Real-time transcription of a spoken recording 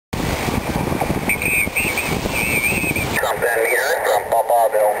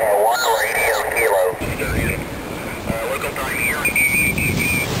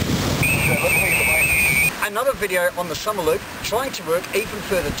on the SummerLoop, trying to work even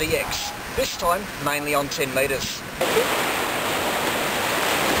further DX, this time mainly on 10 metres.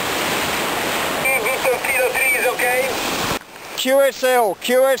 Victor Kilo 3 is okay? QSL,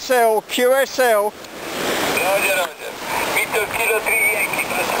 QSL, QSL. Roger, Roger. Victor Kilo 3 Yankee,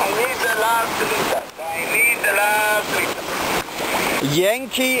 I need the last liter. I need the last liter.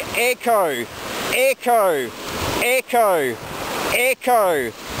 Yankee Echo, Echo, Echo,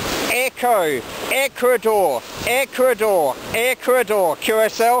 Echo, Echo, Ecuador, Ecuador, Ecuador,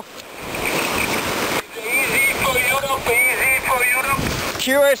 QSL. Easy for Europe, easy for Europe.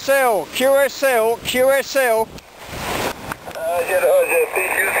 QSL, QSL, QSL. Roger, Roger,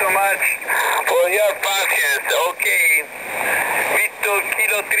 thank you so much for your patience. Okay. Victor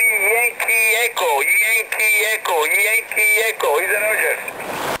Kilo 3 Yankee Echo, Yankee Echo, Yankee Echo. Is it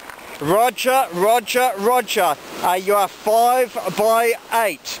Roger? Roger, Roger, Roger. You are 5 by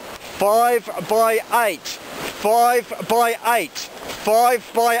 8. 5 by 8. 5 by 8.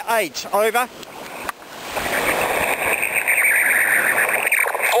 5 by 8. Over.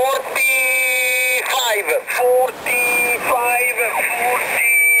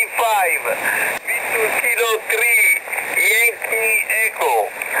 45. Victor Kilo 3 Yankee Echo.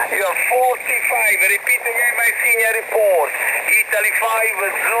 You are 45. Repeat again my senior report. Italy 5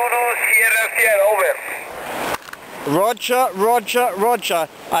 Zulu Sierra Sierra. Over. Roger, Roger, Roger.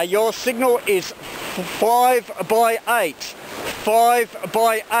 Your signal is 5 by 8. 5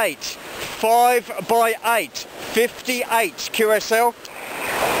 by 8. 5 by 8. 58 QSL.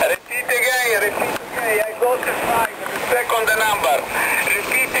 Repeat again. I got the 5. Check on the number.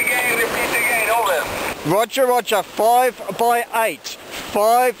 Repeat again. Over. Roger, Roger. 5 by 8.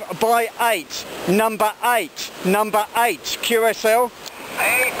 5 by 8. Number 8. Number 8 QSL.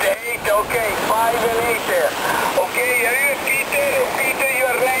 8, okay, 5 and 8. Okay, are you Peter? Peter,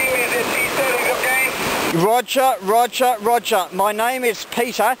 your name is Peter, is okay? Roger, Roger, Roger. My name is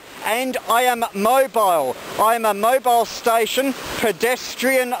Peter and I am mobile. I am a mobile station,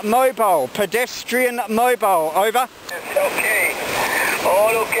 pedestrian mobile, pedestrian mobile. Over. Yes, okay.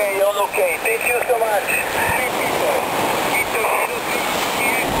 All okay, all okay. Thank you so much. Peter,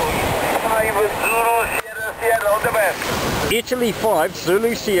 5 Zulu Sierra Sierra, all the best. Italy 5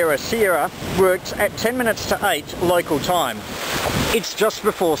 Zulu Sierra Sierra works at 10 minutes to 8 local time. It's just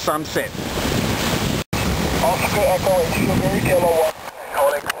before sunset. Oscar Echo Sugar Kilo 1.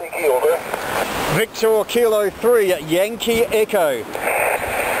 Alex Tiki, over. Victor Kilo 3 Yankee Echo.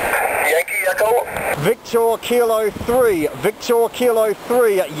 Yankee Echo. Victor Kilo 3 Victor Kilo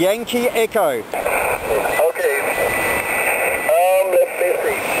 3 Yankee Echo. Okay. Let me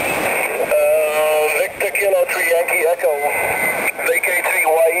see. Victor Kilo 3 Yankee Echo.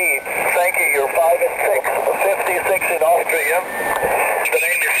 VK3YE. Thank you. You're 5 and 6. 56 in Austria. The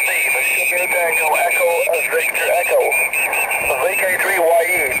name is Steve. Sugar Tango Echo Victor Echo.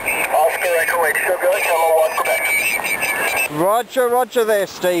 VK3YE. Oscar Echo 8 Sugar Kilo 1 Quebec. Roger, Roger there,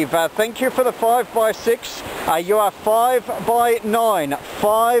 Steve. Thank you for the 5 by 6. You are 5 by 9.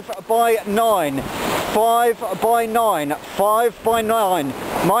 5 by 9. 5 by 9. 5 by 9.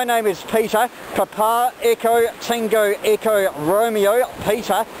 My name is Peter, Papa Echo Tango Echo Romeo,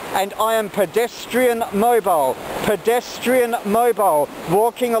 Peter, and I am pedestrian mobile,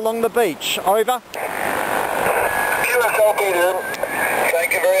 walking along the beach. Over. QSL Peter, thank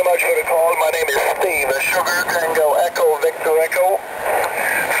you very much for the call. My name is Steve, Sugar Tango Echo Victor Echo.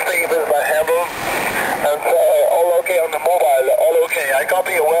 Steve is my handle, and all okay on the mobile, all okay. I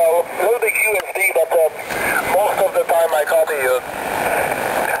copy you well, a little bit QSD, but most of the time I copy you.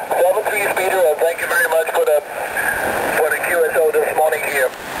 7-3 Peter, and thank you very much for the QSO this morning here.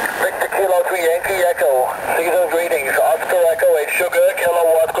 Victor Kilo 3 Yankee Echo, season greetings, Oscar Echo 8 Sugar Kilo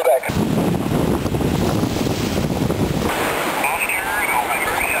 1 Quebec.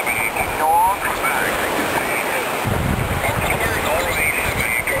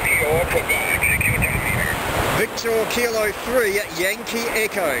 Victor Kilo 3 Yankee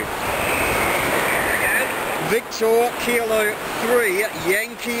Echo. Victor Kilo 3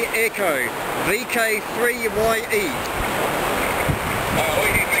 Yankee Echo. VK3YE.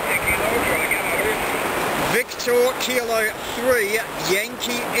 Victor Kilo 3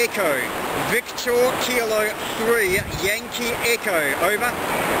 Yankee Echo. Victor Kilo 3 Yankee Echo. Over.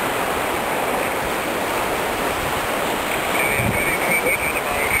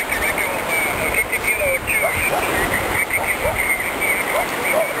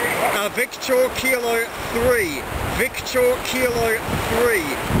 Victor Kilo 3, Victor Kilo 3,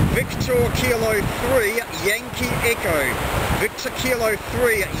 Victor Kilo 3, Yankee Echo, Victor Kilo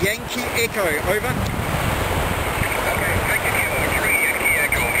 3, Yankee Echo, over. Okay, Victor Kilo 3, Yankee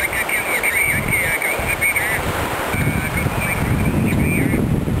Echo, Victor Kilo 3, Yankee Echo,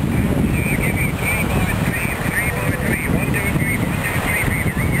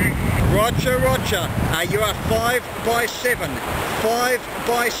 Roger, Roger. You are 5 by 7. 5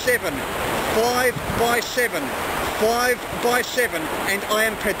 by 7. 5 by 7. 5 by 7. And I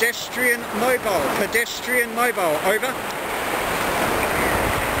am pedestrian mobile. Pedestrian mobile. Over.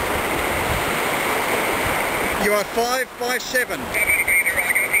 You are 5 by 7.